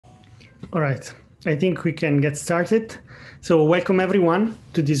All right, I think we can get started. So welcome everyone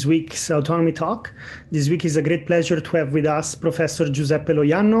to this week's Autonomy Talk. This week is a great pleasure to have with us Professor Giuseppe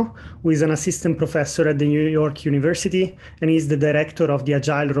Loianno, who is an assistant professor at the New York University, and he's the director of the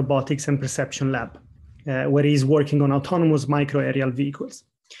Agile Robotics and Perception Lab, where he's working on autonomous micro-aerial vehicles.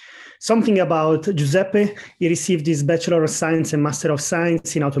 Something about Giuseppe: he received his Bachelor of Science and Master of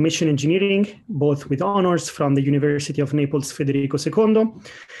Science in Automation Engineering, both with honors from the University of Naples Federico II.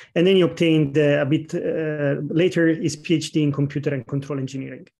 And then he obtained a bit later his PhD in Computer and Control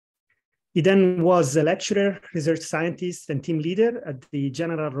Engineering. He then was a lecturer, research scientist, and team leader at the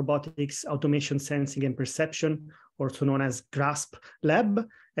General Robotics Automation Sensing and Perception, also known as GRASP Lab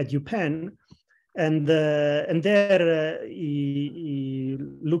at UPenn. And there he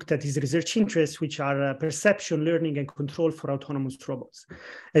looked at his research interests, which are perception, learning, and control for autonomous robots.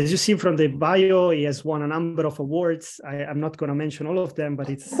 As you see from the bio, he has won a number of awards. I'm not going to mention all of them, but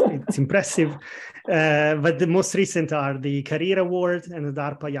it's impressive. But the most recent are the Career Award and the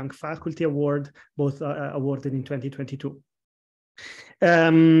DARPA Young Faculty Award, both awarded in 2022.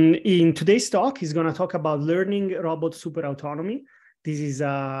 In today's talk, he's going to talk about learning robot super autonomy. This is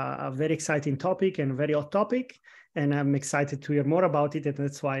a very exciting topic and a very hot topic, and I'm excited to hear more about it, and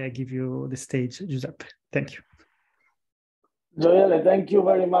that's why I give you the stage, Giuseppe. Thank you. Gioele, thank you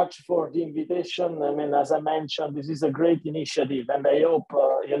very much for the invitation. I mean, as I mentioned, this is a great initiative, and I hope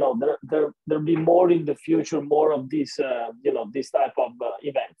there'll be more in the future, more of these this type of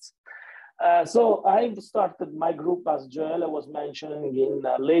events. So I've started my group, as Gioele was mentioning, in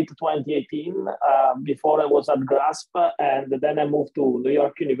late 2018, before I was at GRASP, and then I moved to New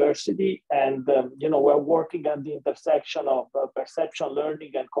York University, and we're working at the intersection of perception,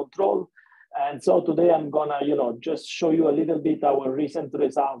 learning, and control. And so today I'm gonna, just show you a little bit our recent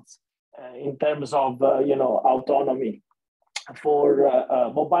results in terms of, autonomy for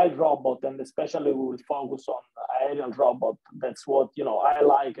mobile robot, and especially we will focus on aerial robot. That's what I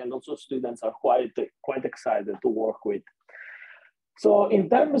like, and also students are quite excited to work with. So in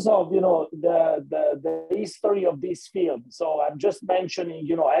terms of the history of this field, so I'm just mentioning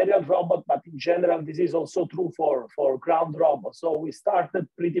aerial robot, but in general this is also true for ground robots. So we started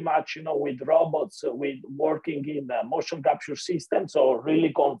pretty much with robots with working in the motion capture system, so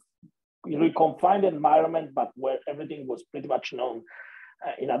really confined environment, but where everything was pretty much known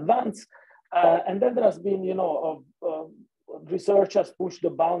in advance. And then there has been, research has pushed the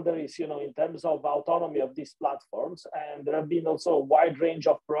boundaries, in terms of autonomy of these platforms. And there have been also a wide range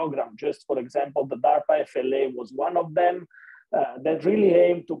of programs. Just for example, the DARPA FLA was one of them that really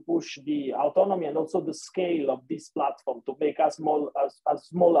aimed to push the autonomy and also the scale of this platform to make as small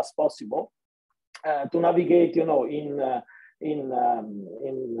as possible to navigate, in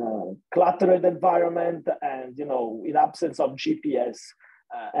cluttered environment and in absence of GPS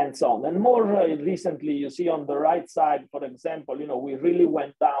and so on. And more recently, you see on the right side, for example, we really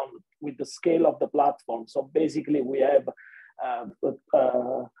went down with the scale of the platform. So basically, we have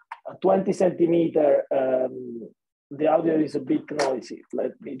a 20 centimeter. The audio is a bit noisy.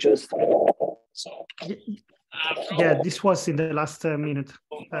 Let me just. Yeah, this was in the last minute.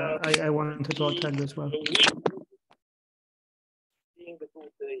 I wanted to tell you as well.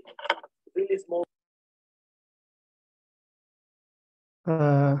 Really small.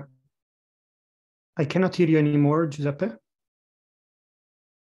 I cannot hear you anymore, Giuseppe.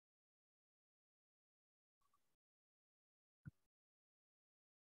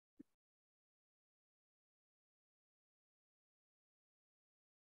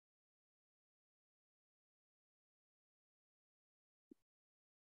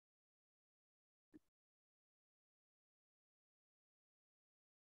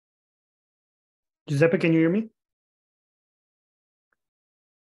 Giuseppe, can you hear me?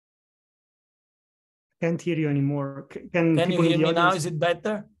 Can't hear you anymore. Can you hear me now? Is it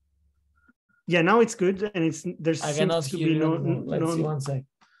better? Yeah, now it's good, and there's I cannot hear you. Let's see one sec.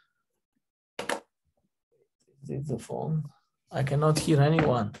 Is it the phone? I cannot hear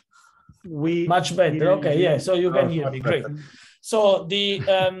anyone. Much better. Okay, yeah. So you can hear me. Great. So the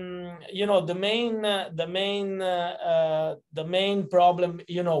main problem,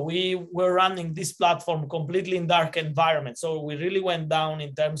 we were running this platform completely in dark environment. So we really went down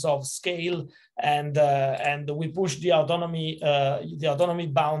in terms of scale, and we pushed the autonomy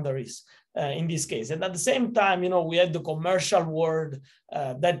boundaries. In this case. And at the same time, we had the commercial world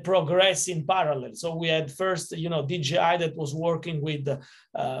that progressed in parallel. So we had first, DJI that was working with,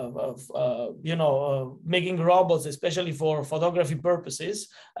 making robots, especially for photography purposes.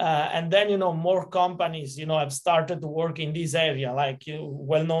 And then, more companies, have started to work in this area, like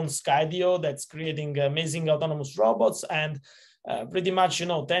well-known Skydio that's creating amazing autonomous robots. And pretty much,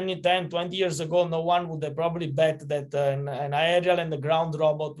 20 years ago, no one would have probably bet that an aerial and the ground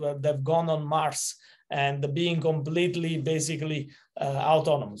robot would have gone on Mars and being completely, basically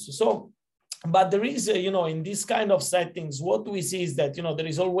autonomous. So, but there is, in this kind of settings, what we see is that, there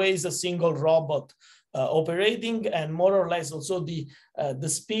is always a single robot operating, and more or less also the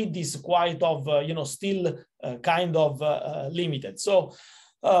speed is quite of, still kind of limited. So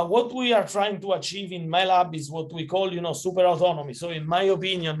what we are trying to achieve in my lab is what we call, super autonomy. So in my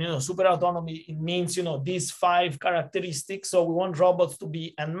opinion, super autonomy, it means, these 5 characteristics. So we want robots to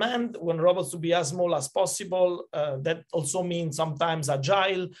be unmanned, we want robots to be as small as possible. That also means sometimes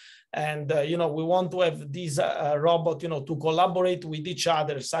agile. And, we want to have these robots, to collaborate with each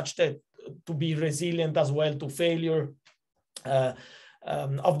other such that to be resilient as well to failure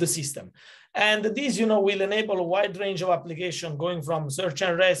of the system. And this, will enable a wide range of application going from search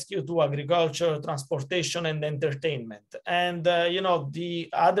and rescue to agriculture, transportation, and entertainment. And, the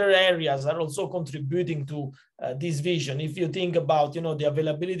other areas are also contributing to this vision. If you think about, the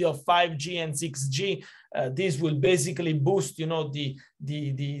availability of 5G and 6G, this will basically boost, the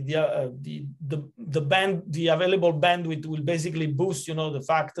available bandwidth will basically boost, the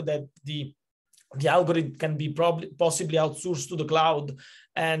fact that the algorithm can be possibly outsourced to the cloud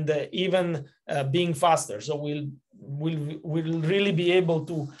and even being faster. So we'll really be able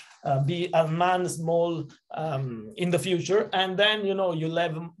to be unmanned small in the future. And then, you'll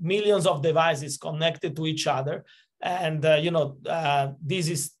have millions of devices connected to each other. And,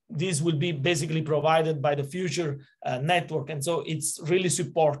 this will be basically provided by the future network. And so it's really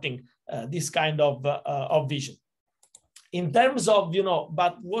supporting this kind of vision. In terms of,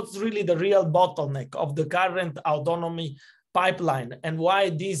 but what's really the real bottleneck of the current autonomy pipeline and why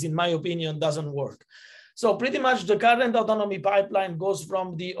this, in my opinion, doesn't work? So pretty much the current autonomy pipeline goes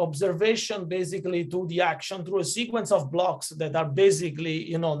from the observation basically to the action through a sequence of blocks that are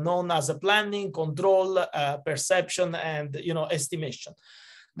basically, known as a planning, control, perception, and, estimation.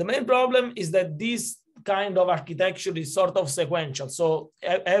 The main problem is that this kind of architecture is sort of sequential. So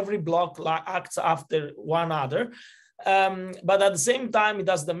every block acts after one other. But at the same time, it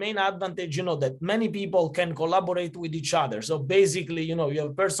has the main advantage, that many people can collaborate with each other. So basically, you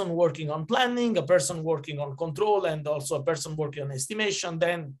have a person working on planning, a person working on control, and also a person working on estimation.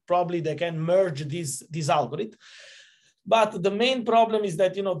 Then probably they can merge this algorithm. But the main problem is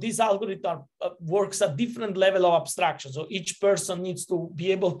that, this algorithm works at different level of abstraction. So each person needs to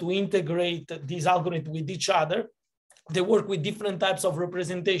be able to integrate this algorithm with each other. They work with different types of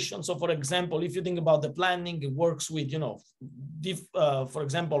representation. So for example, if you think about the planning, it works with, for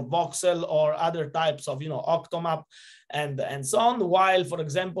example, voxel or other types of, octomap and so on. While, for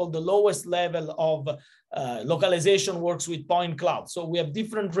example, the lowest level of localization works with point cloud. So we have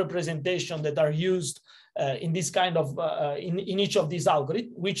different representation that are used in this kind of, in each of these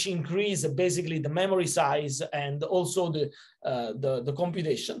algorithms, which increase basically the memory size and also the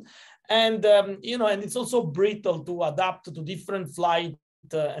computation. And, and it's also brittle to adapt to different flight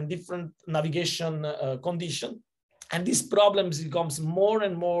and different navigation condition. And this problem becomes more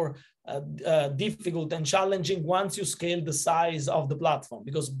and more difficult and challenging once you scale the size of the platform,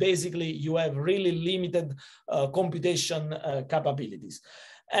 because basically you have really limited computation capabilities.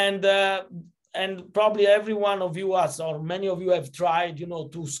 And probably every one of you has, or many of you have tried,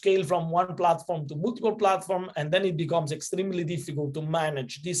 to scale from one platform to multiple platforms, and then it becomes extremely difficult to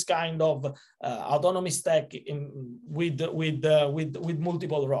manage this kind of autonomy stack with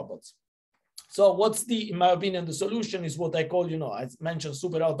multiple robots. So what's in my opinion, the solution is what I call, I mentioned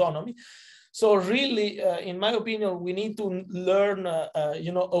super autonomy. So really, in my opinion, we need to learn,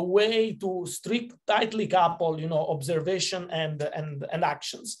 a way to tightly couple, observation and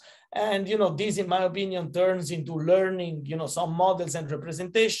actions. And, this, in my opinion, turns into learning, some models and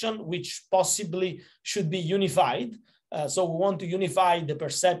representation, which possibly should be unified. So we want to unify the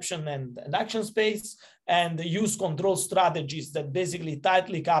perception and action space and use control strategies that basically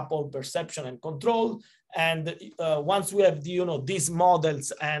tightly couple perception and control. And once we have these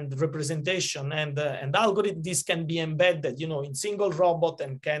models and representation and algorithm, this can be embedded, in single robot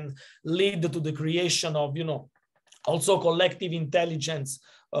and can lead to the creation of, also collective intelligence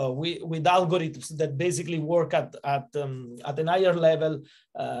with algorithms that basically work at a higher level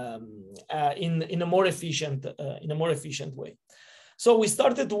in a more efficient way. So we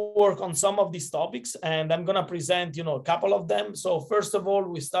started to work on some of these topics, and I'm going to present, a couple of them. So first of all,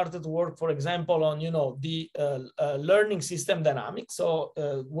 we started to work, for example, on, the learning system dynamics. So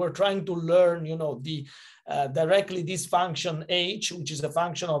we're trying to learn, directly this function H, which is a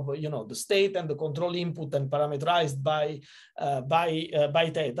function of, the state and the control input and parameterized by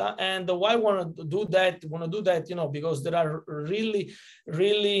theta. And why I want to do that? Because there are really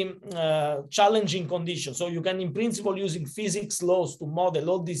challenging conditions. So you can, in principle, using physics laws to model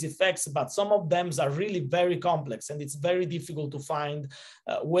all these effects, but some of them are really very complex, and it's very difficult to find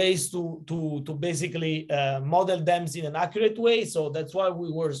ways to basically model them in an accurate way. So that's why we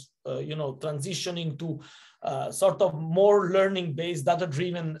were, transitioning to sort of more learning-based,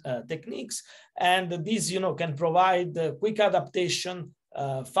 data-driven techniques, and these, can provide quick adaptation,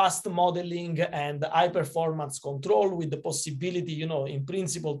 fast modeling, and high performance control with the possibility, in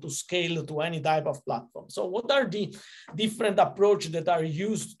principle, to scale to any type of platform. So what are the different approaches that are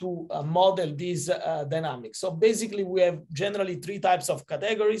used to model these dynamics? So basically, we have generally three types of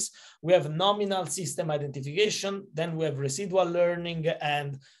categories. We have nominal system identification, then we have residual learning,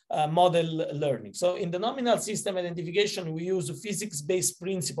 and model learning. So in the nominal system identification, we use a physics-based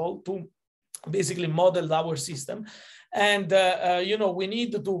principle to basically model our system. And, we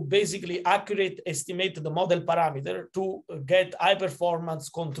need to basically accurate estimate the model parameter to get high performance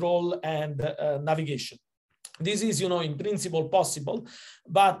control and navigation. This is, in principle possible,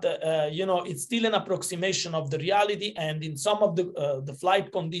 but, it's still an approximation of the reality. And in some of the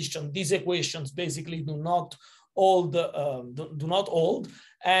flight conditions, these equations basically do not hold.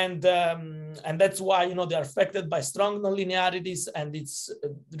 And that's why, they're affected by strong nonlinearities, and it's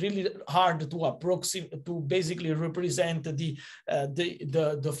really hard to approximate, to basically represent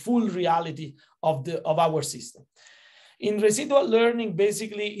the full reality of our system. In residual learning,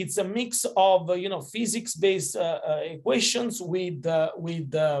 basically, it's a mix of physics-based equations with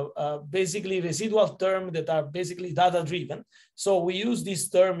basically residual terms that are basically data-driven. So we use this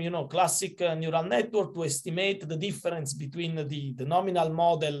term, classic neural network, to estimate the difference between the nominal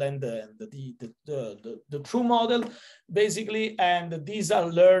model and the true model, basically. And these are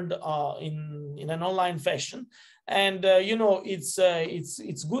learned in an online fashion. And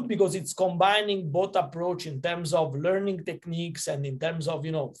it's good because it's combining both approach in terms of learning techniques and in terms of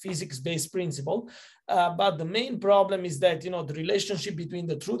physics-based principle. But the main problem is that the relationship between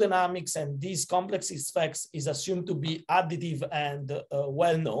the true dynamics and these complex effects is assumed to be additive and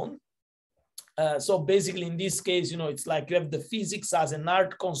well known. So basically, in this case, it's like you have the physics as an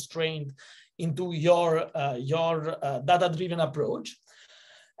art constraint into your data-driven approach.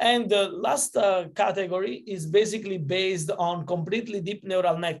 And the last category is basically based on completely deep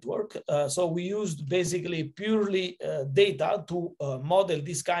neural network. So we used basically purely data to model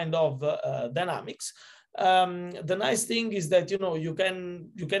this kind of dynamics. The nice thing is that you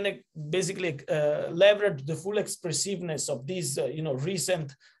can basically leverage the full expressiveness of these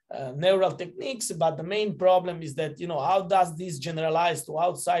recent neural techniques. But the main problem is that how does this generalize to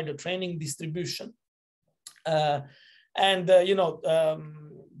outside the training distribution?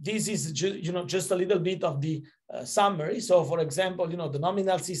 This is just a little bit of the summary. So for example, the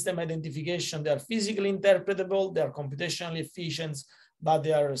nominal system identification, they are physically interpretable, they are computationally efficient, but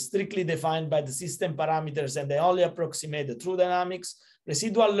they are strictly defined by the system parameters, and they only approximate the true dynamics.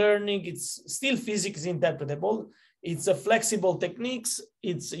 Residual learning, it's still physics interpretable. It's a flexible techniques.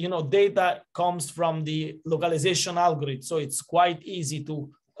 It's, data comes from the localization algorithm. So it's quite easy to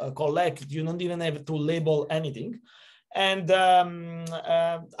collect. You don't even have to label anything. And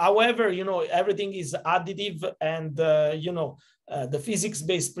however, everything is additive, and the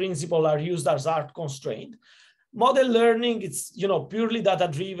physics-based principles are used as art constraint. Model learning, it's purely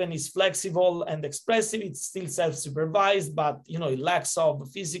data-driven, is flexible and expressive. It's still self-supervised, but it lacks of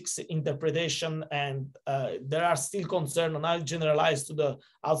physics interpretation, and there are still concerns on how it generalized to the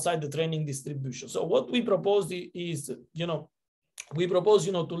outside the training distribution. So what we propose is, to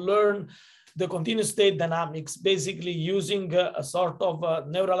learn the continuous state dynamics, basically using a sort of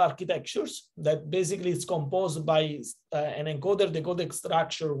neural architectures that basically is composed by an encoder-decoder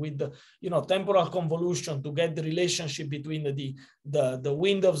structure with temporal convolution to get the relationship between the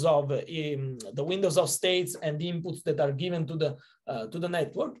windows of states and the inputs that are given to the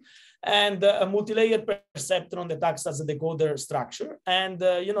network, and a multi-layered perceptron that acts as a decoder structure. And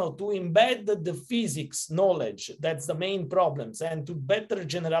to embed the physics knowledge, that's the main problems, and to better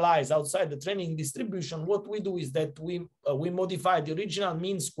generalize outside the training distribution, what we do is that we modify the original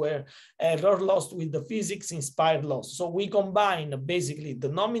mean square error loss with the physics inspired loss. So we combine basically the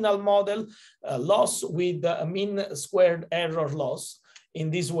nominal model loss with a mean squared error loss in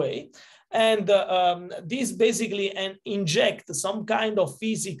this way. And this basically inject some kind of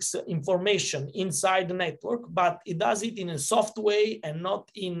physics information inside the network, but it does it in a soft way and not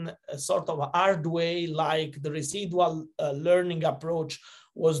in a sort of a hard way like the residual learning approach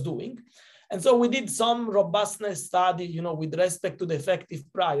was doing. And so we did some robustness study, with respect to the effective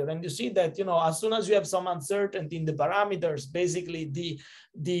prior. And you see that, as soon as you have some uncertainty in the parameters, basically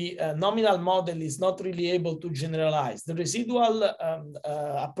the nominal model is not really able to generalize. The residual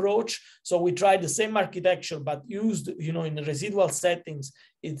approach, so we tried the same architecture, but used, in the residual settings,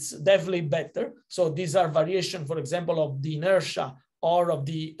 it's definitely better. So these are variation, for example, of the inertia or of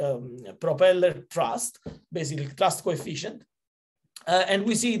the propeller thrust, basically thrust coefficient. And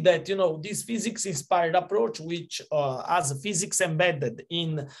we see that, this physics-inspired approach, which has physics embedded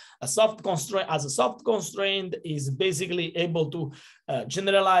in a soft constraint, as a soft constraint, is basically able to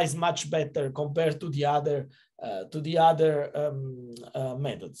generalize much better compared to the other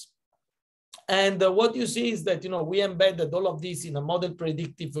methods. And what you see is that, we embedded all of this in a model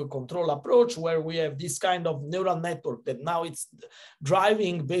predictive control approach, where we have this kind of neural network that now it's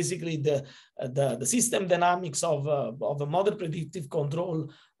driving basically the system dynamics of a model predictive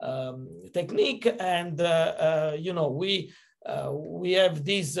control technique. And, we have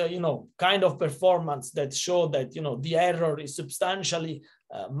this, kind of performance that show that, the error is substantially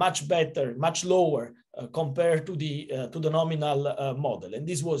much better, much lower compared to the nominal model. And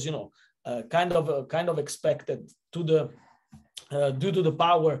this was, kind of expected to the due to the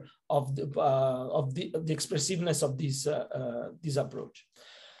power of the expressiveness of this approach.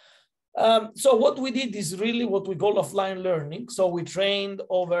 So what we did is really what we call offline learning. So we trained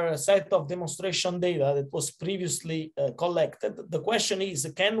over a set of demonstration data that was previously collected. The question is,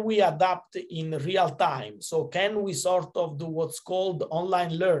 can we adapt in real time? So can we sort of do what's called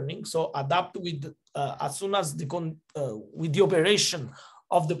online learning? So adapt with as soon as with the operation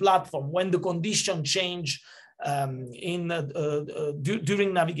of the platform when the condition change during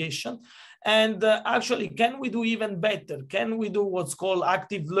navigation. And actually, can we do even better? Can we do what's called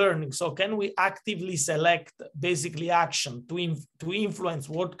active learning? So can we actively select basically action to influence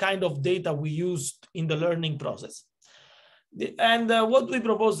what kind of data we use in the learning process? And what we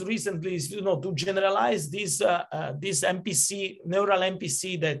proposed recently is, to generalize this MPC, neural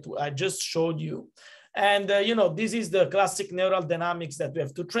MPC that I just showed you. And, this is the classic neural dynamics that we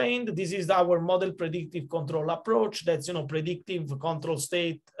have to train. This is our model predictive control approach. That's, predictive control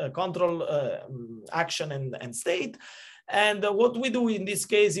state, action and state. And what we do in this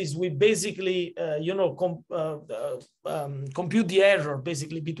case is we basically, compute the error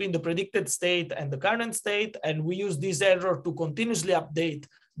basically between the predicted state and the current state. And we use this error to continuously update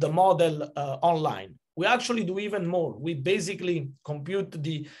the model online. We actually do even more. We basically compute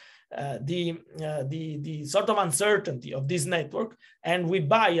the sort of uncertainty of this network, and we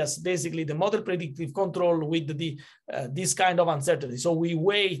bias basically the model predictive control with this kind of uncertainty. So we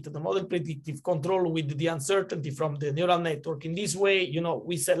weight the model predictive control with the uncertainty from the neural network. In this way,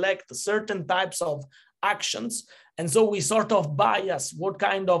 we select certain types of actions, and so we sort of bias what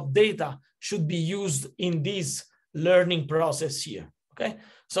kind of data should be used in this learning process here. Okay,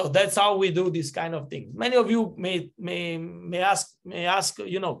 so that's how we do this kind of thing. Many of you may ask,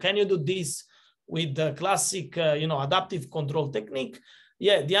 can you do this with the classic, adaptive control technique?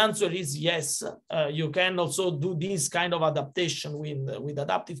 Yeah, the answer is yes. You can also do this kind of adaptation with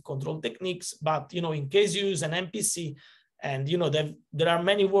adaptive control techniques, but in case you use an MPC, and there are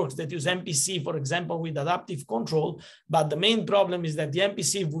many works that use MPC, for example, with adaptive control, but the main problem is that the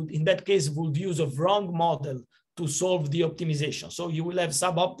MPC would, in that case, would use a wrong model to solve the optimization. So you will have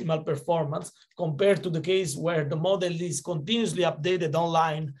suboptimal performance compared to the case where the model is continuously updated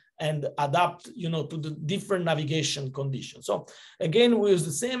online and adapt, to the different navigation conditions. So again, we use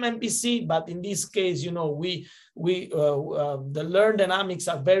the same MPC, but in this case, the learn dynamics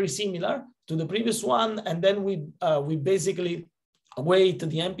are very similar to the previous one, and then we basically weight the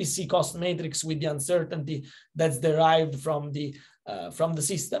MPC cost matrix with the uncertainty that's derived from the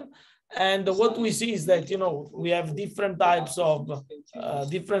system. And what we see is that, we have different types of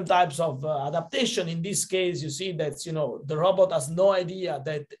adaptation. In this case, you see that, the robot has no idea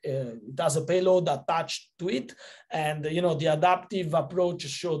that it has a payload attached to it. And, the adaptive approach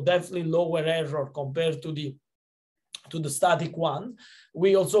show definitely lower error compared to the static one.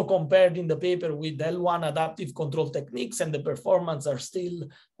 We also compared in the paper with L1 adaptive control techniques, and the performance are still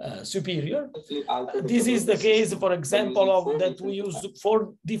superior. This is the case, for example, that we use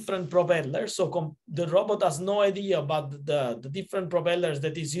 4 different propellers. So the robot has no idea about the different propellers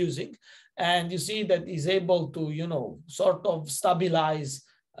that he's using. And you see that he's able to, sort of stabilize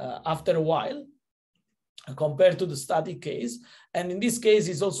after a while. compared to the static case. And in this case,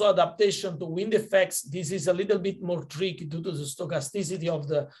 it's also adaptation to wind effects. This is a little bit more tricky due to the stochasticity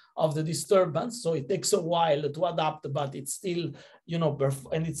of the disturbance. So it takes a while to adapt, but it's still, you know,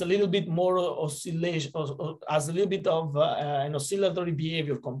 and it's a little bit more oscillation, has a little bit of an oscillatory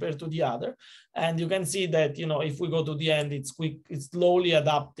behavior compared to the other. And you can see that, you know, if we go to the end, it's quick, it's slowly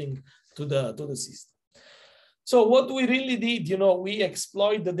adapting to the system. So what we really did, you know, we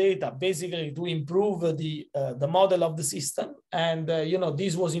exploit the data basically to improve the model of the system. And, you know,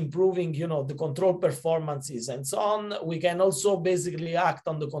 this was improving, you know, the control performances and so on. We can also basically act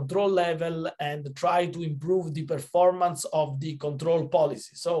on the control level and try to improve the performance of the control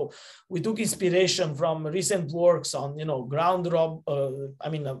policy. So we took inspiration from recent works on, you know,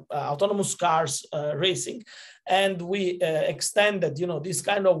 autonomous cars racing. And we extended, you know, this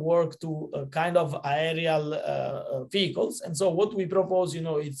kind of work to kind of aerial vehicles. And so what we propose, you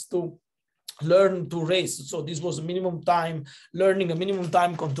know, is to learn to race. So this was a minimum time, learning a minimum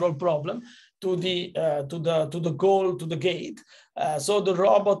time control problem to the goal, to the gate. So the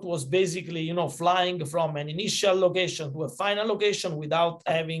robot was basically, you know, flying from an initial location to a final location without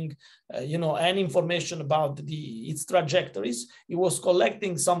having, you know, any information about its trajectories. It was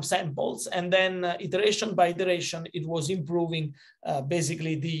collecting some samples, and then iteration by iteration, it was improving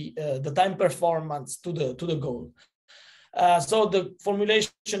basically the time performance to the goal. So the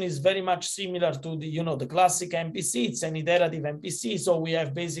formulation is very much similar to the, you know, the classic MPC. It's an iterative MPC. So we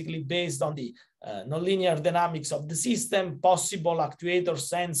have basically based on the nonlinear dynamics of the system, possible actuator,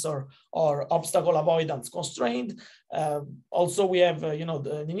 sensor, or obstacle avoidance constraint. Also, we have, you know,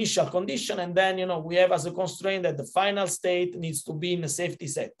 the initial condition, and then, you know, we have as a constraint that the final state needs to be in a safety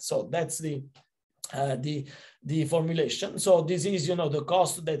set. So that's the formulation. So this is, you know, the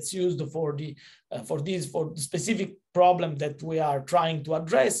cost that's used for the specific problem that we are trying to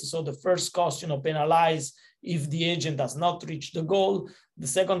address. So the first cost, you know, penalize if the agent does not reach the goal. The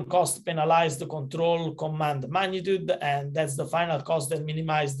second cost penalize the control command magnitude, and that's the final cost that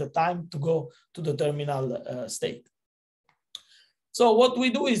minimize the time to go to the terminal state. So what we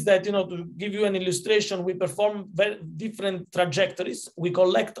do is that, you know, to give you an illustration, we perform very different trajectories. We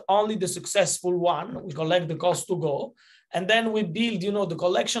collect only the successful one. We collect the cost to go. And then we build, you know, the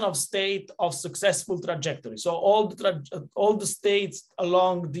collection of state of successful trajectory. So all the states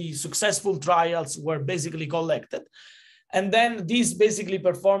along the successful trials were basically collected. And then these basically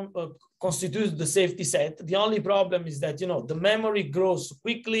constitutes the safety set. The only problem is that, you know, the memory grows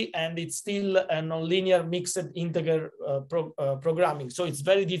quickly and it's still a nonlinear mixed integer programming. So it's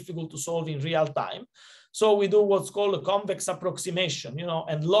very difficult to solve in real time. So we do what's called a convex approximation, you know,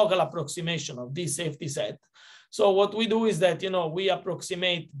 and local approximation of this safety set. So what we do is that, you know, we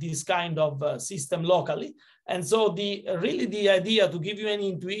approximate this kind of system locally. And so really the idea, to give you any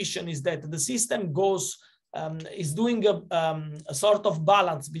intuition, is that the system is doing a sort of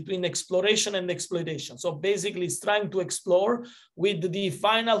balance between exploration and exploitation. So basically it's trying to explore with the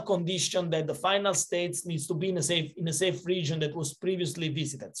final condition that the final states needs to be in a safe region that was previously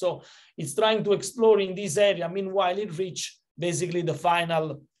visited. So it's trying to explore in this area. Meanwhile, it reach basically the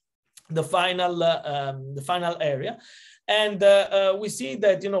final area. And we see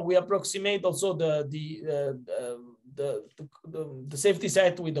that, you know, we approximate also the safety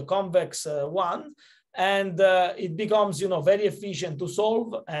set with the convex one. And it becomes, you know, very efficient to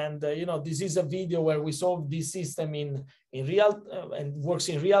solve. And, you know, this is a video where we solve this system in real and works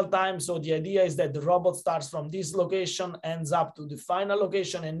in real time. So the idea is that the robot starts from this location, ends up to the final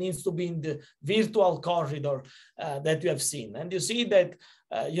location, and needs to be in the virtual corridor that you have seen. And you see that,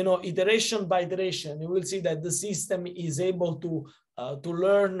 you know, iteration by iteration, you will see that the system is able to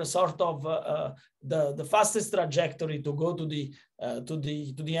learn sort of the fastest trajectory to go to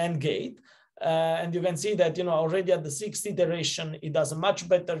the end gate. And you can see that, you know, already at the 6th iteration, it does a much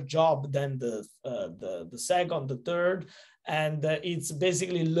better job than the second, the third, and it's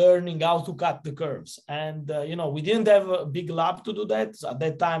basically learning how to cut the curves. And, you know, we didn't have a big lab to do that. So at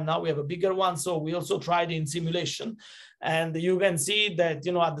that time, now we have a bigger one. So we also tried in simulation. And you can see that,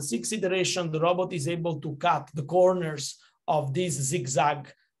 you know, at the 6th iteration, the robot is able to cut the corners of this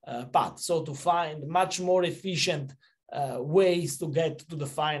zigzag path. So to find much more efficient ways to get to the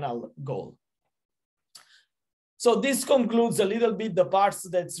final goal. So this concludes a little bit the parts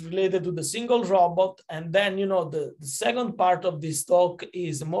that's related to the single robot. And then, you know, the second part of this talk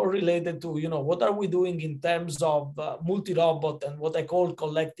is more related to, you know, what are we doing in terms of multi-robot and what I call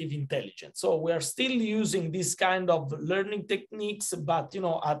collective intelligence. So we are still using this kind of learning techniques, but, you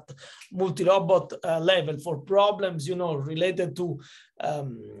know, at multi-robot level for problems, you know, related to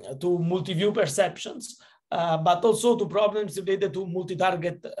multi-view perceptions. But also to problems related to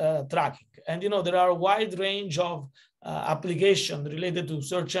multi-target tracking. And there are a wide range of applications related to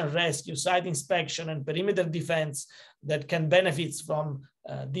search and rescue, site inspection, and perimeter defense that can benefit from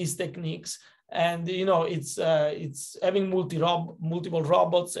these techniques. And it's having multiple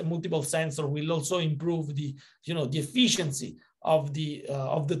robots and multiple sensors will also improve the the efficiency of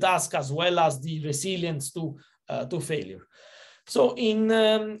the task, as well as the resilience to failure. So in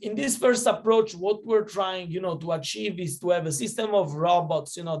this first approach, what we're trying to achieve is to have a system of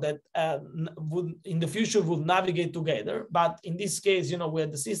robots that would in the future would navigate together. But in this case, we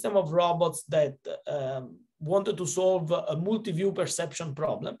had the system of robots that wanted to solve a multi-view perception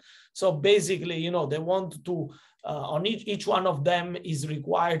problem. So basically, they want to on each one of them is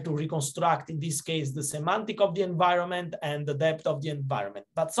required to reconstruct, in this case, the semantic of the environment and the depth of the environment.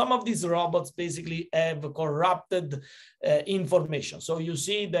 But some of these robots basically have corrupted information. So you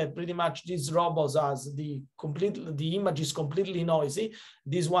see that pretty much these robots has the image is completely noisy.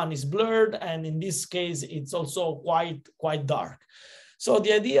 This one is blurred, and in this case, it's also quite dark. So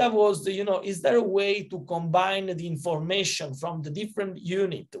the idea was, is there a way to combine the information from the different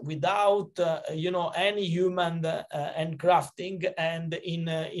unit without, any human handcrafting, and in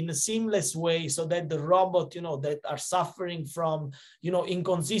a seamless way, so that the robot, that are suffering from,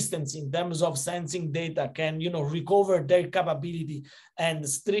 inconsistency in terms of sensing data can, recover their capability and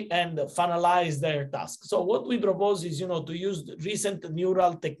finalize their task. So what we propose is, to use recent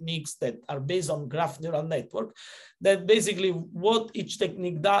neural techniques that are based on graph neural network, that basically what each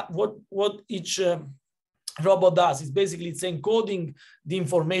technique does, what each robot does is basically it's encoding the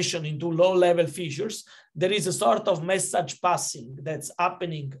information into low-level features. There is a sort of message passing that's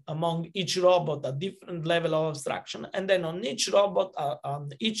happening among each robot at different level of abstraction, and then on each robot,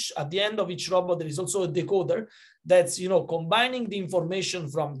 at the end of each robot, there is also a decoder that's combining the information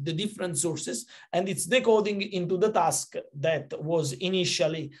from the different sources, and it's decoding into the task that was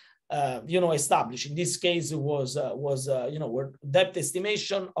initially established. In this case, it was depth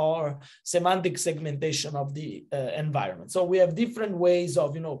estimation or semantic segmentation of the environment. So we have different ways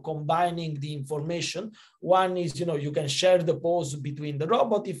of combining the information. One is you can share the pose between the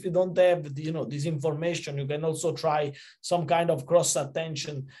robot. If you don't have this information, you can also try some kind of cross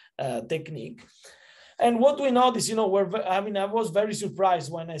attention technique. And what we noticed, I was very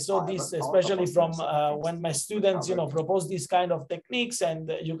surprised when I saw this, especially from when my students, proposed these kind of techniques.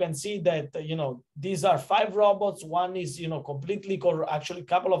 And you can see that, these are 5 robots. One is, completely, actually, a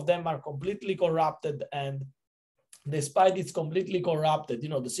couple of them are completely corrupted. And despite it's completely corrupted,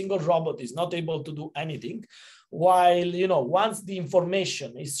 the single robot is not able to do anything. While, once the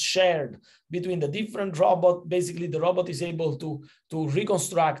information is shared between the different robot, basically the robot is able to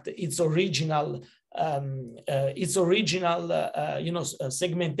reconstruct its original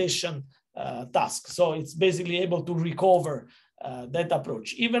segmentation task. So it's basically able to recover that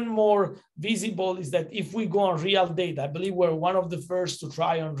approach. Even more visible is that if we go on real data, I believe we're one of the first to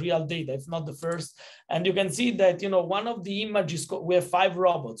try on real data, if not the first. And you can see that, one of the images, we have 5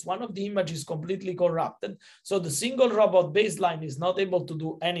 robots. One of the images is completely corrupted. So the single robot baseline is not able to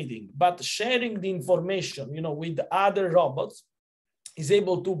do anything, but sharing the information, with other robots is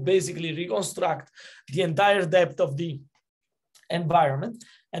able to basically reconstruct the entire depth of the environment.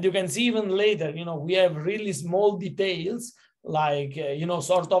 And you can see even later, we have really small details like,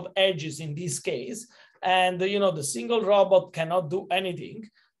 sort of edges in this case. And, the single robot cannot do anything.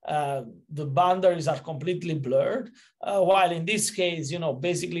 The boundaries are completely blurred. While in this case,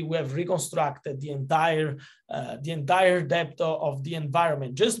 basically we have reconstructed the entire depth of the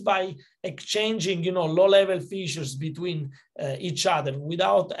environment just by exchanging, low-level features between each other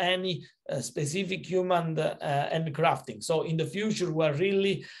without any specific human handcrafting. So in the future, we're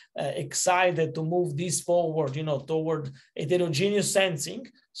really excited to move this forward, toward heterogeneous sensing.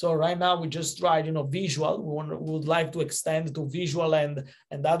 So right now we just tried, visual. We would like to extend to visual and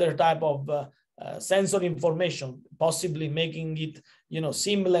other type of sensor information, possibly making it,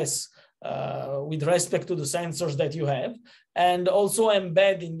 seamless with respect to the sensors that you have, and also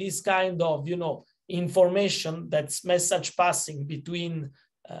embed in this kind of, information that's message passing between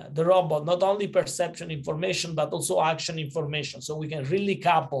the robot, not only perception information, but also action information. So we can really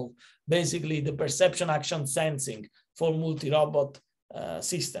couple basically the perception action sensing for multi-robot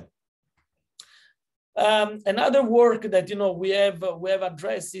system. Another work that, we have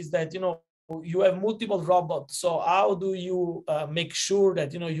addressed is that, you have multiple robots. So how do you make sure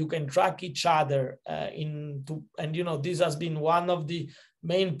that, you can track each other and, this has been one of the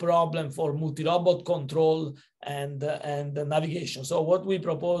main problem for multi-robot control and navigation. So what we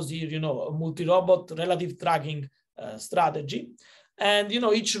propose here, a multi-robot relative tracking strategy. And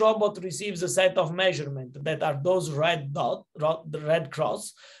each robot receives a set of measurements that are those red dot, the red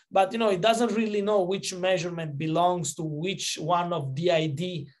cross, but it doesn't really know which measurement belongs to which one of the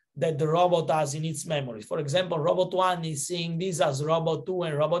ID that the robot has in its memory. For example, robot 1 is seeing this as robot 2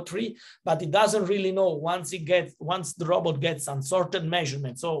 and robot 3, but it doesn't really know once the robot gets unsorted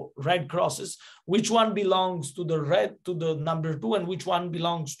measurements, so red crosses, which one belongs to the number 2 and which one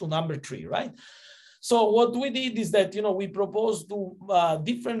belongs to number 3, right? So what we did is that we proposed to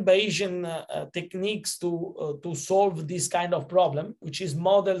different Bayesian techniques to solve this kind of problem, which is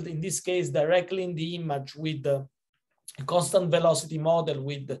modeled in this case directly in the image with the constant velocity model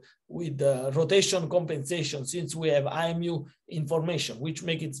with rotation compensation, since we have IMU information, which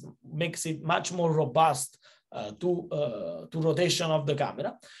makes it much more robust to rotation of the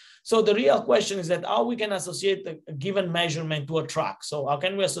camera. So the real question is that how we can associate a given measurement to a track. So how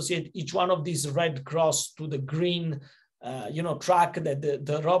can we associate each one of these red cross to the green track that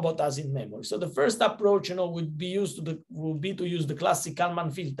the robot has in memory? So the first approach, would be to use the classic Kalman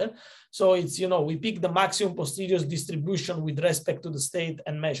filter. So it's, we pick the maximum posterior distribution with respect to the state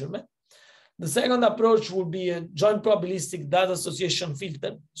and measurement. The second approach would be a joint probabilistic data association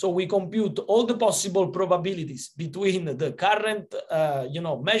filter. So we compute all the possible probabilities between the current,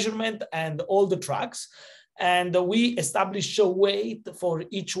 measurement and all the tracks. And we establish a weight for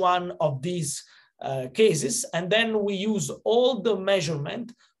each one of these cases. And then we use all the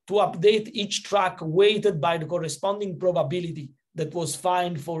measurement to update each track weighted by the corresponding probability that was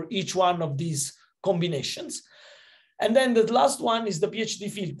found for each one of these combinations. And then the last one is the PhD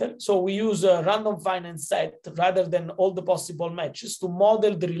filter. So we use a random finite set rather than all the possible matches to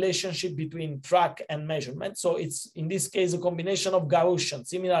model the relationship between track and measurement. So it's, in this case, a combination of Gaussian,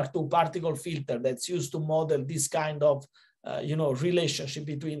 similar to particle filter that's used to model this kind of relationship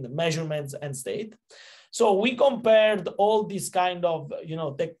between the measurements and state. So we compared all these kind of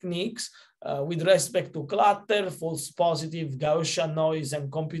techniques with respect to clutter, false positive, Gaussian noise,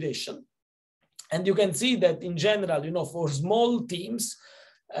 and computation. And you can see that in general, for small teams,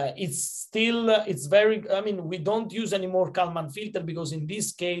 it's very, we don't use any more Kalman filter because in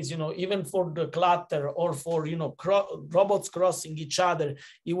this case, even for the clutter or for, robots crossing each other,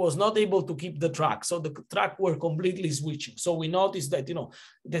 it was not able to keep the track. So the track were completely switching. So we noticed that,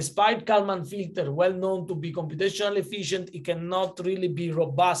 despite Kalman filter, well known to be computationally efficient, it cannot really be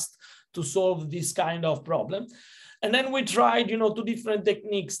robust to solve this kind of problem. And then we tried, two different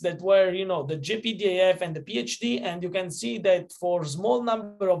techniques that were, the JPDAF and the PhD. And you can see that for small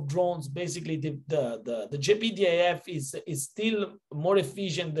number of drones, basically the JPDAF is still more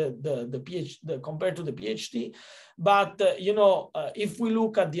efficient compared to the PhD. But, if we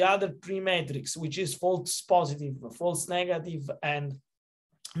look at the other three metrics, which is false positive, false negative, and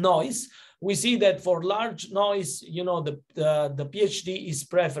noise, we see that for large noise, the PhD is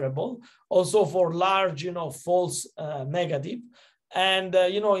preferable. Also for large, false negative. And,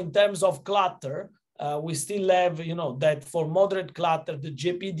 in terms of clutter, we still have, that for moderate clutter, the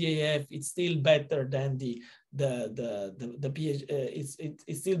JPDAF is still better than the PhD.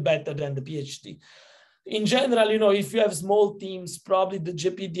 It's still better than the PhD. In general, if you have small teams, probably the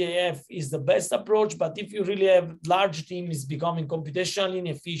JPDAF is the best approach. But if you really have large teams, it's becoming computationally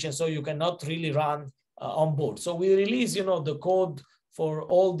inefficient, so you cannot really run on board. So we release, the code for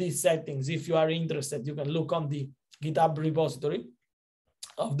all these settings. If you are interested, you can look on the GitHub repository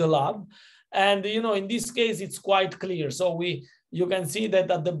of the lab. And, in this case, it's quite clear. So you can see that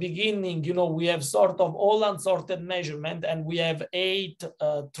at the beginning, we have sort of all unsorted measurement and we have 8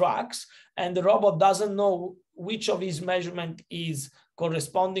 tracks, and the robot doesn't know which of his measurement is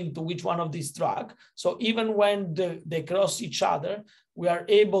corresponding to which one of these tracks. So even when they cross each other, we are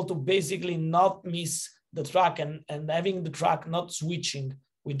able to basically not miss the track and having the track not switching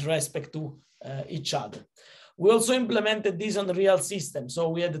with respect to each other. We also implemented this on the real system. So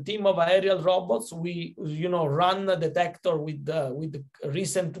we had a team of aerial robots. We, run a detector with the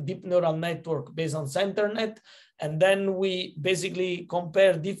recent deep neural network based on CenterNet. And then we basically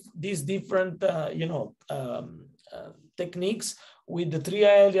compare these different, techniques with the 3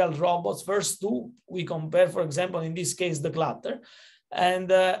 aerial robots. First 2, we compare, for example, in this case, the clutter,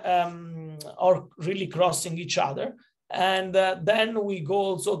 and are really crossing each other. And then we go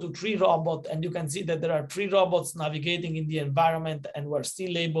also to 3 robots, and you can see that there are 3 robots navigating in the environment, and we're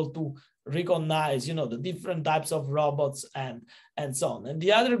still able to recognize, the different types of robots and so on. And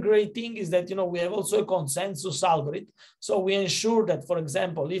the other great thing is that, we have also a consensus algorithm. So we ensure that, for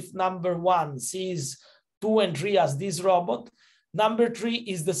example, if number 1 sees 2 and 3 as this robot, number 3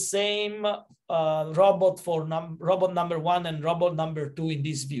 is the same robot for robot number 1 and robot number 2 in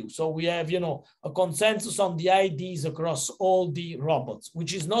this view. So we have, a consensus on the IDs across all the robots,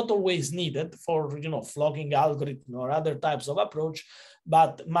 which is not always needed for, flogging algorithm or other types of approach,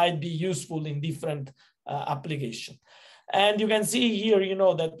 but might be useful in different application. And you can see here,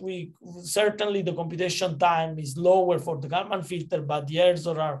 that we certainly the computation time is lower for the Kalman filter, but the errors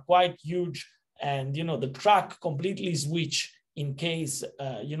are quite huge. And, the track completely switch in case,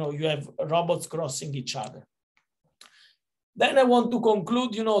 you have robots crossing each other. Then I want to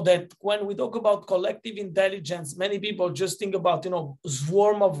conclude, that when we talk about collective intelligence, many people just think about,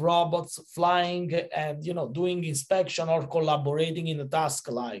 swarm of robots flying and, doing inspection or collaborating in a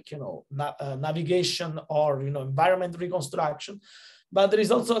task like, navigation or, environment reconstruction. But there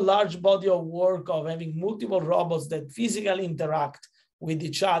is also a large body of work of having multiple robots that physically interact with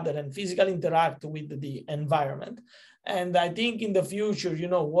each other and physically interact with the environment. And I think in the future,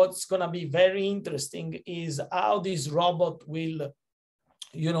 what's going to be very interesting is how this robot will,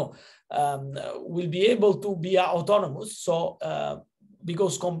 will be able to be autonomous. So,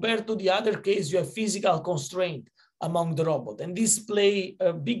 because compared to the other case, you have physical constraint among the robot. And this play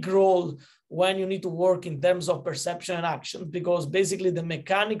a big role when you need to work in terms of perception and action, because basically the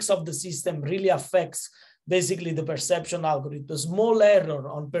mechanics of the system really affects basically the perception algorithm. A small error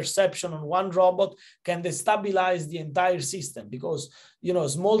on perception on one robot can destabilize the entire system because, a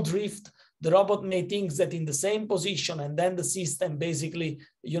small drift, the robot may think that in the same position, and then the system basically,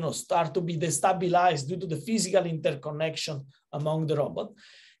 start to be destabilized due to the physical interconnection among the robot.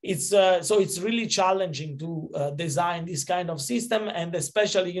 So it's really challenging to design this kind of system, and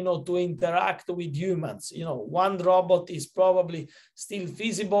especially, to interact with humans. One robot is probably still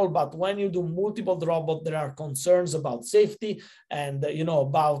feasible, but when you do multiple robots, there are concerns about safety and,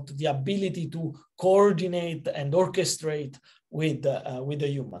 about the ability to coordinate and orchestrate with the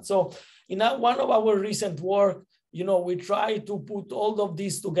human. So in one of our recent work, we try to put all of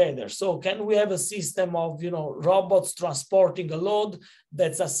these together. So can we have a system of, robots transporting a load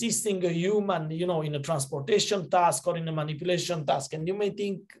that's assisting a human, in a transportation task or in a manipulation task? And you may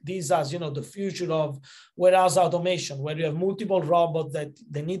think these as, the future of warehouse automation, where you have multiple robots that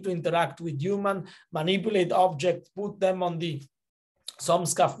they need to interact with human, manipulate objects, put them on some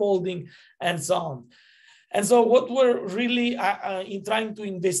scaffolding and so on. And so what we're really in trying to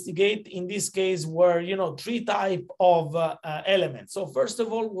investigate in this case were, three types of elements. So first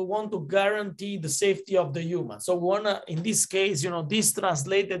of all, we want to guarantee the safety of the human. So we want to, in this case, this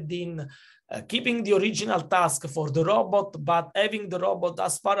translated in keeping the original task for the robot, but having the robot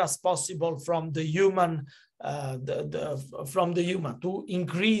as far as possible from the human, to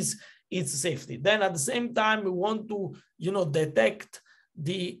increase its safety. Then at the same time, we want to, detect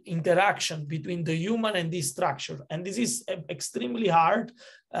the interaction between the human and this structure. And this is extremely hard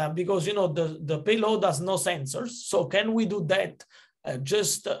because, the payload has no sensors. So can we do that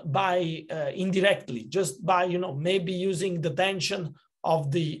just by indirectly, just by, maybe using the tension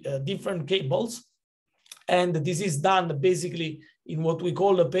of the different cables? And this is done basically in what we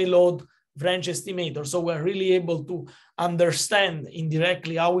call a payload branch estimator. So we're really able to understand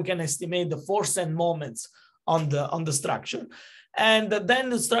indirectly how we can estimate the force and moments on the structure. And then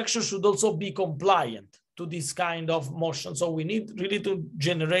the structure should also be compliant to this kind of motion. So we need really to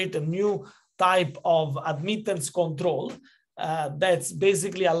generate a new type of admittance control that's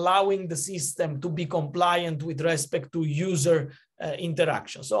basically allowing the system to be compliant with respect to user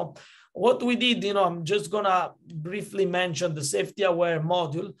interaction. So what we did, I'm just gonna briefly mention the safety aware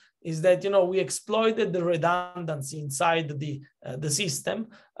module, is that, we exploited the redundancy inside the system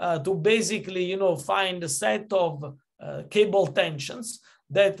to basically, find a set of cable tensions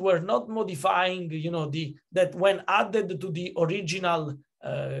that were not modifying, that when added to the original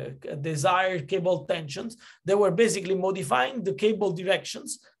desired cable tensions, they were basically modifying the cable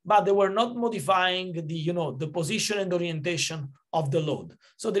directions, but they were not modifying the position and orientation of the load.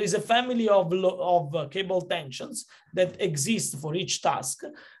 So there is a family of cable tensions that exist for each task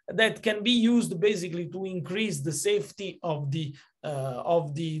that can be used basically to increase the safety of the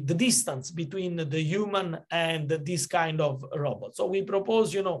distance between the human and this kind of robot. So we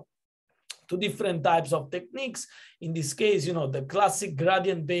propose, two different types of techniques. In this case, the classic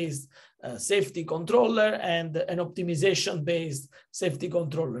gradient-based safety controller and an optimization-based safety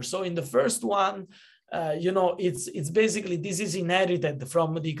controller. So in the first one, it's basically, this is inherited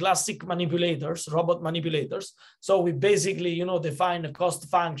from the classic manipulators, robot manipulators. So we basically, define a cost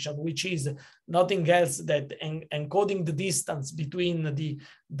function, which is nothing else that encoding the distance between the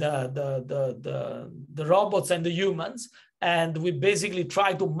robots and the humans. And we basically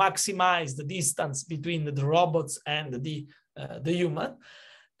try to maximize the distance between the robots and the human.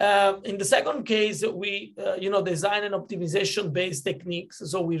 In the second case, we design an optimization-based techniques.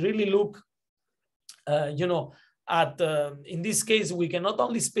 So we really look, at in this case, we can not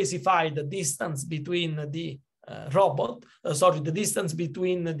only specify the distance between the the distance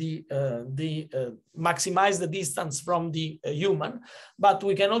between maximize the distance from the human, but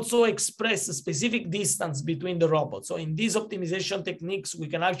we can also express a specific distance between the robots. So in these optimization techniques, we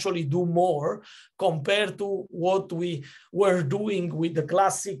can actually do more compared to what we were doing with the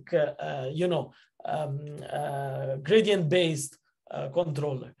classic, gradient-based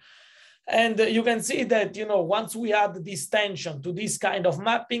controller. And you can see that, once we add this tension to this kind of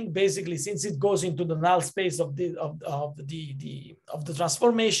mapping, basically, since it goes into the null space of the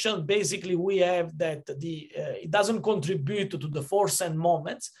transformation, basically we have that it doesn't contribute to the force and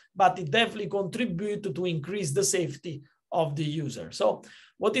moments, but it definitely contributes to increase the safety of the user. So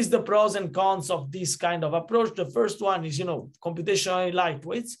what is the pros and cons of this kind of approach? The first one is, computationally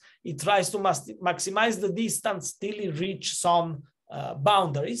lightweight. It tries to maximize the distance till it reaches some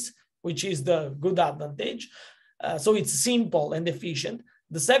boundaries, which is the good advantage. So it's simple and efficient.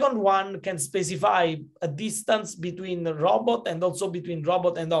 The second one can specify a distance between the robot and also between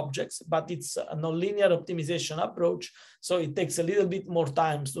robot and objects, but it's a nonlinear optimization approach. So it takes a little bit more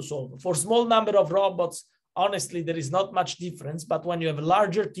time to solve. For small number of robots, honestly, there is not much difference, but when you have a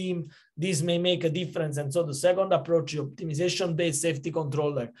larger team, this may make a difference. And so the second approach, the optimization-based safety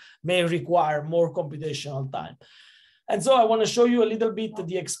controller, may require more computational time. And so I want to show you a little bit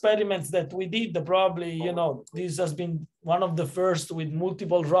the experiments that we did. Probably, this has been one of the first with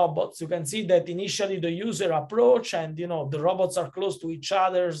multiple robots. You can see that initially the user approach and, the robots are close to each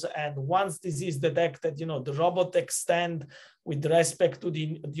other. And once this is detected, the robot extend with respect to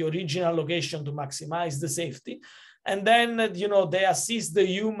the original location to maximize the safety. And then, they assist the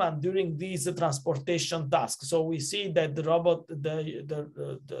human during these transportation tasks. So we see that the robot,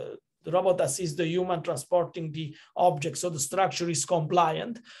 the robot assists the human transporting the object, so the structure is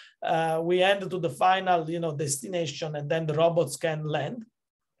compliant. We end to the final, destination, and then the robots can land.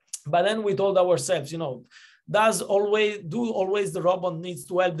 But then we told ourselves, always the robot needs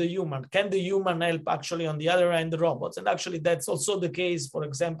to help the human? Can the human help actually on the other end the robots? And actually, that's also the case. For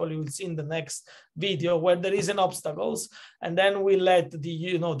example, you will see in the next video where there is an obstacles, and then we let the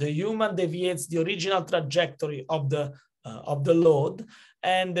human deviates the original trajectory of the load.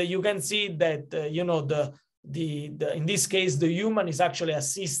 And you can see that, in this case, the human is actually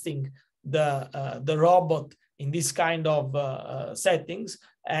assisting the robot in this kind of settings.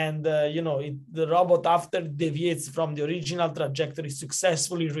 And, the robot, after deviates from the original trajectory,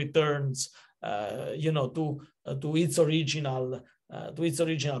 successfully returns, to its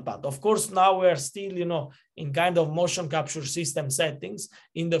original path. Of course, now we're still, in kind of motion capture system settings.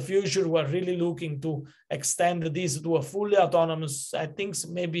 In the future, we're really looking to extend this to a fully autonomous settings,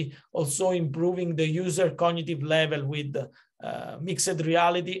 maybe also improving the user cognitive level with mixed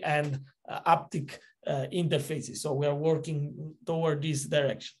reality and haptic interfaces. So we are working toward this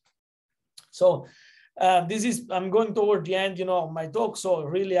direction. So I'm going toward the end, of my talk. So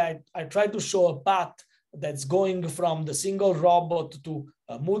really, I try to show a path that's going from the single robot to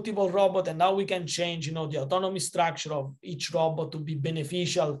a multiple robot. And now we can change, the autonomy structure of each robot to be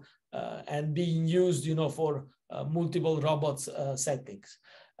beneficial and being used, for multiple robots settings.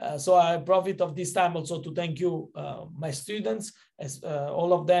 So I profit of this time also to thank you, my students,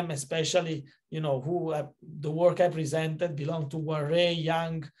 all of them, especially, who the work I presented belong to Ray,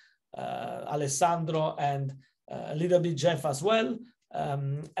 Young, Alessandro, and a little bit Jeff as well.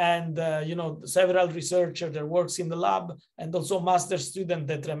 Several researchers that works in the lab, and also master student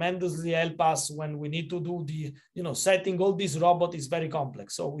that tremendously help us when we need to do the, setting all these robots is very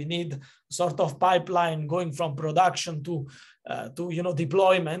complex. So we need sort of pipeline going from production to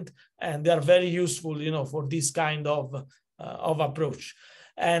deployment, and they are very useful, for this kind of approach.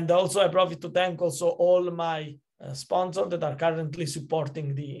 And also I profit to thank also all my sponsors that are currently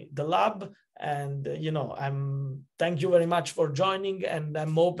supporting the lab. And, thank you very much for joining, and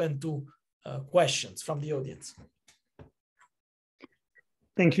I'm open to questions from the audience.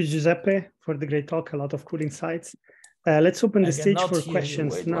 Thank you, Giuseppe, for the great talk. A lot of cool insights. Let's open the stage for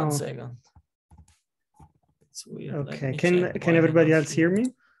questions. Wait now. 1 second. It's weird. Okay, can everybody else hear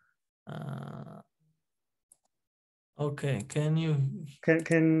me? Okay, can you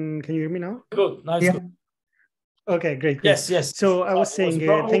hear me now? Good. Nice. Yeah. Okay, great. Yes. So I was saying,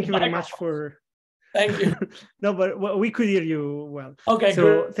 thank you very much for. Thank you. No, but we could hear you well. Okay, so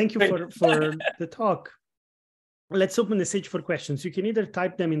great. Thank you for the talk. Let's open the stage for questions. You can either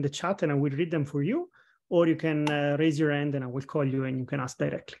type them in the chat and I will read them for you, or you can raise your hand and I will call you and you can ask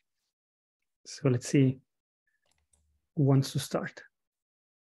directly. So let's see who wants to start.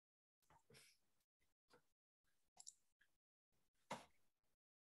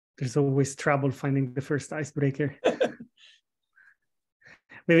 there's always trouble finding the first icebreaker.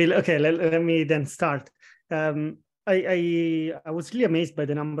 Maybe, okay, let me then start. I was really amazed by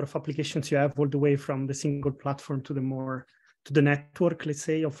the number of applications you have, all the way from the single platform to the network, let's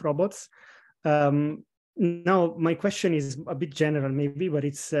say, of robots. Now, my question is a bit general, maybe, but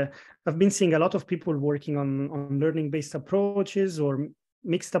it's I've been seeing a lot of people working on learning-based approaches or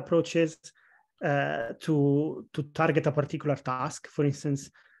mixed approaches to target a particular task. For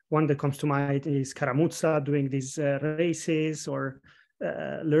instance, one that comes to mind is Karamuzza doing these races or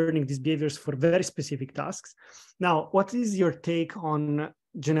learning these behaviors for very specific tasks. Now, what is your take on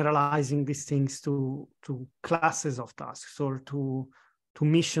generalizing these things to classes of tasks or to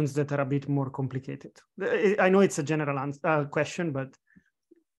missions that are a bit more complicated? I know it's a general question, but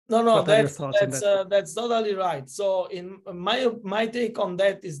no, that's totally right. So in my take on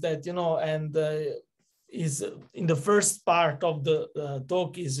that is that, and is in the first part of the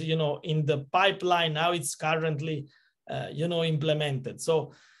talk is, in the pipeline, how it's currently implemented.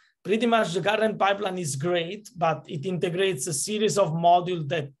 So pretty much the current pipeline is great, but it integrates a series of modules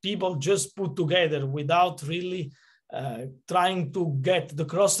that people just put together without really trying to get the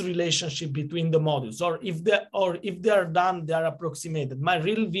cross relationship between the modules, or if they are done, they are approximated. My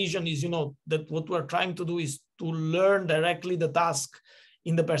real vision is, that what we're trying to do is to learn directly the task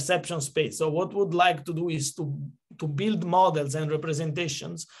in the perception space. So what we'd like to do is to build models and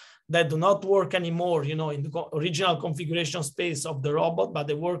representations that do not work anymore, in the original configuration space of the robot, but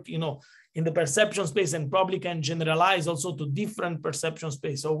they work, in the perception space, and probably can generalize also to different perception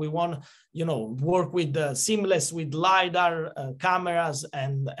space. So we want, work with seamless with LiDAR, cameras,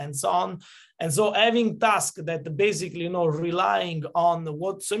 and so on. And so having tasks that basically, relying on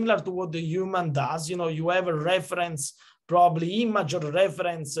what similar to what the human does, you have a reference, probably image or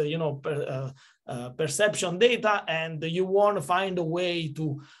reference, perception data, and you want to find a way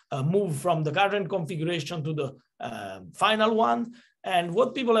to move from the current configuration to the final one. And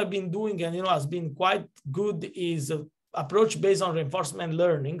what people have been doing, and has been quite good, is approach based on reinforcement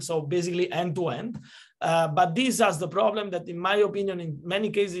learning, so basically end-to-end. But this has the problem that, in my opinion, in many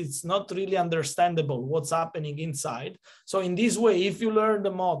cases, it's not really understandable what's happening inside. So in this way, if you learn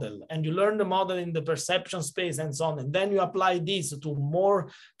the model, and you learn the model in the perception space and so on, and then you apply this to more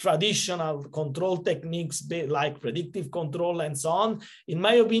traditional control techniques like predictive control and so on, in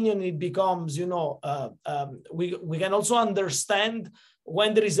my opinion, it becomes, we can also understand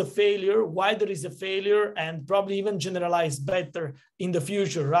when there is a failure, why there is a failure, and probably even generalize better in the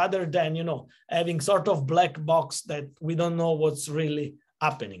future, rather than, having sort of black box that we don't know what's really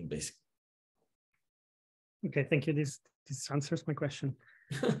happening, basically. Okay, thank you. This answers my question.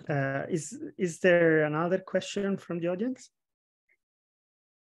 Is there another question from the audience?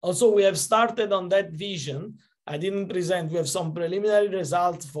 Also, we have started on that vision. I didn't present. We have some preliminary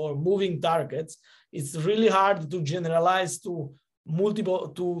results for moving targets. It's really hard to generalize to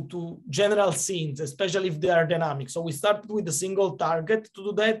to general scenes, especially if they are dynamic. So we started with a single target to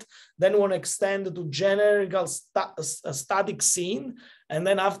do that, then we want to extend to generic static scene, and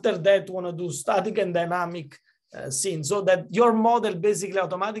then after that want to do static and dynamic scene, so that your model basically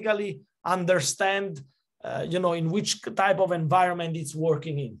automatically understand in which type of environment it's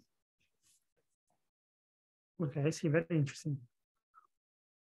working in. Okay, I see. Very interesting.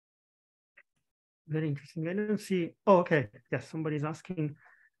 Very interesting. I don't see. Oh, okay. Yes, somebody's asking.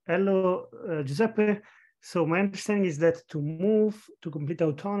 Hello, Giuseppe. So my understanding is that to move to complete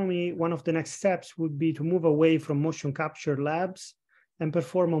autonomy, one of the next steps would be to move away from motion capture labs and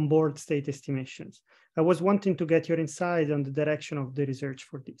perform onboard state estimations. I was wanting to get your insight on the direction of the research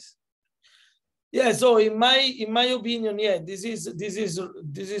for this. Yeah, so in my opinion, yeah, this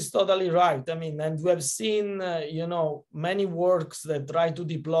is totally right. I mean, and we have seen many works that try to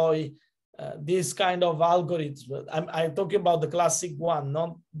deploy this kind of algorithms. I'm talking about the classic one,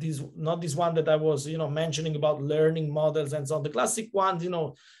 not this one that I was mentioning about learning models and so on. The classic ones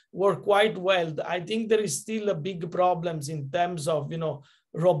work quite well. I think there is still a big problems in terms of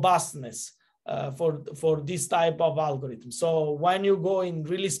robustness for this type of algorithm. So when you go in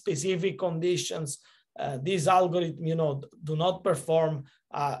really specific conditions, these algorithms do not perform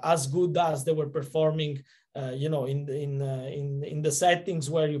as good as they were performing in the settings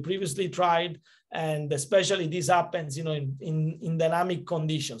where you previously tried, and especially this happens in dynamic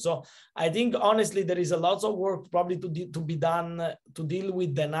conditions. So I think honestly there is a lot of work probably to be done to deal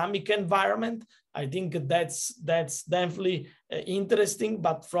with dynamic environment. I think that's definitely interesting,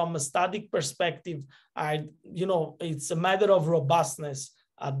 but from a static perspective, it's a matter of robustness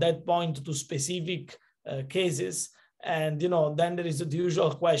at that point to specific cases. And then there is the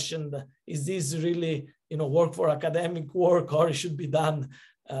usual question: is this really work for academic work, or it should be done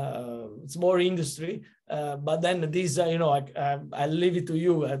it's more industry. But then these, I'll leave it to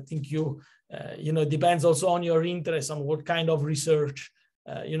you. I think it depends also on your interest, on what kind of research,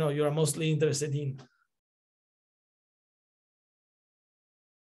 you are mostly interested in.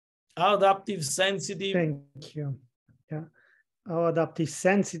 How adaptive, sensitive. Thank you. Yeah. How adaptive,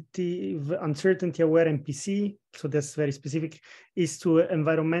 sensitive, uncertainty aware NPC, so that's very specific, is to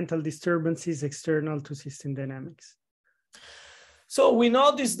environmental disturbances external to system dynamics. So we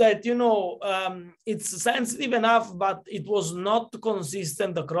noticed that, it's sensitive enough, but it was not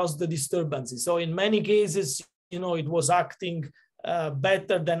consistent across the disturbances. So in many cases, it was acting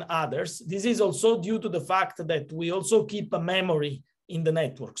better than others. This is also due to the fact that we also keep a memory in the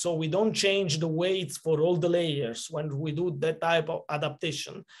network. So we don't change the weights for all the layers when we do that type of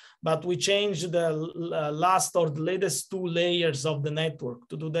adaptation, but we change the last or the latest 2 layers of the network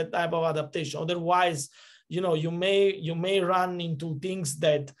to do that type of adaptation. Otherwise, you may run into things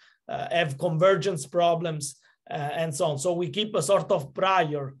that have convergence problems and so on. So we keep a sort of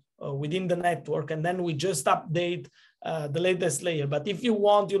prior within the network, and then we just update the latest layer. But if you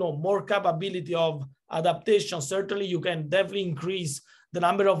want, more capability of adaptation, certainly you can definitely increase the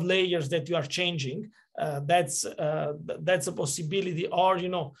number of layers that you are changing. That's a possibility. Or,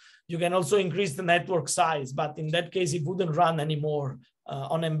 you can also increase the network size, but in that case, it wouldn't run anymore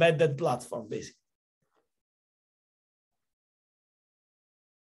on embedded platform, basically.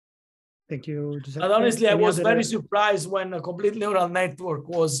 Thank you, Giuseppe. But honestly, I was very surprised when a complete neural network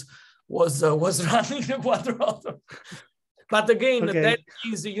was running the quadrotor. But again, that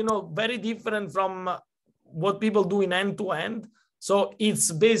is, very different from what people do in end-to-end. So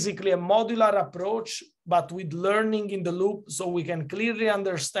it's basically a modular approach, but with learning in the loop, so we can clearly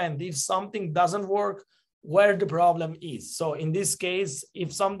understand if something doesn't work, where the problem is. So in this case,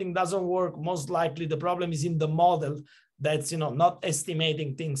 if something doesn't work, most likely the problem is in the model that's, not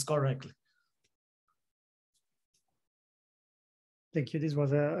estimating things correctly. Thank you. This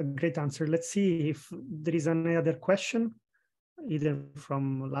was a great answer. Let's see if there is any other question, either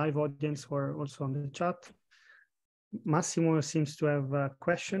from live audience or also on the chat. Massimo seems to have a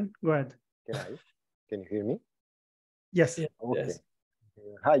question. Go ahead. Can you hear me? Yes. Yeah, okay. Yes.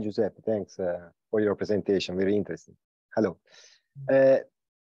 Hi, Giuseppe. Thanks for your presentation. Very interesting. Hello.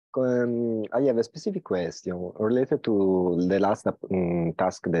 I have a specific question related to the last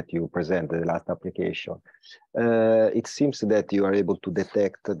task that you presented, the last application. It seems that you are able to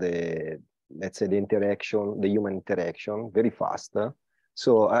detect let's say, the human interaction very fast.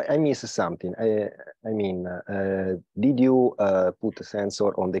 So I missed something. Did you put a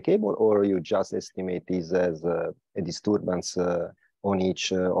sensor on the cable, or you just estimate this as a disturbance on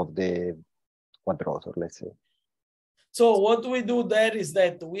each of the quadrotor, let's say? So what we do there is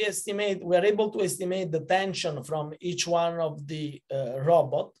that we are able to estimate the tension from each one of the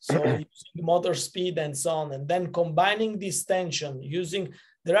robot. So using motor speed and so on, and then combining this tension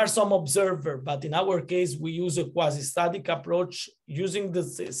there are some observer, but in our case, we use a quasi-static approach using the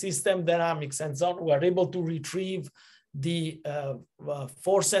system dynamics and so on. We are able to retrieve the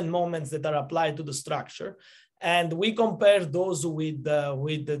force and moments that are applied to the structure. And we compare those with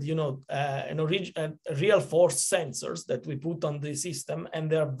real force sensors that we put on the system, and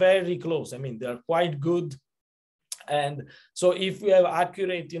they're very close. I mean, they're quite good. And so if we have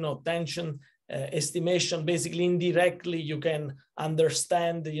accurate, tension estimation, basically indirectly, you can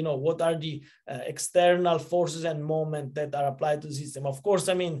understand, what are the external forces and moment that are applied to the system. Of course,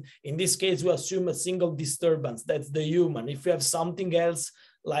 I mean, in this case, we assume a single disturbance, that's the human. If you have something else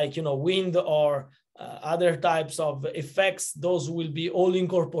like, wind or other types of effects, those will be all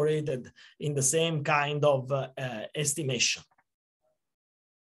incorporated in the same kind of estimation.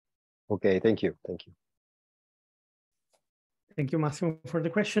 Okay, thank you. Thank you. Thank you, Massimo, for the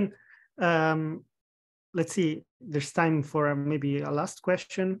question. Let's see, there's time for maybe a last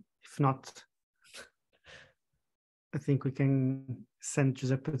question. If not, I think we can send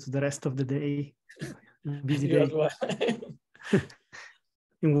Giuseppe to the rest of the day. Busy day.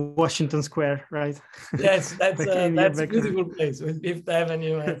 In Washington Square, right? Yes, that's a beautiful place with Fifth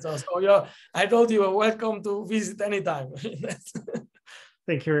Avenue. And so I told you, you're welcome to visit anytime.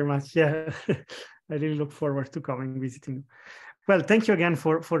 Thank you very much. Yeah, I really look forward to coming visiting. Well, thank you again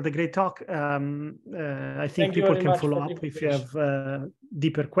for the great talk. I think people can follow up if you have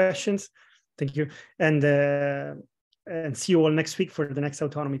deeper questions. Thank you. And see you all next week for the next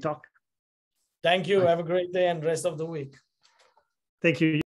Autonomy Talk. Thank you. Bye. Have a great day and rest of the week. Thank you.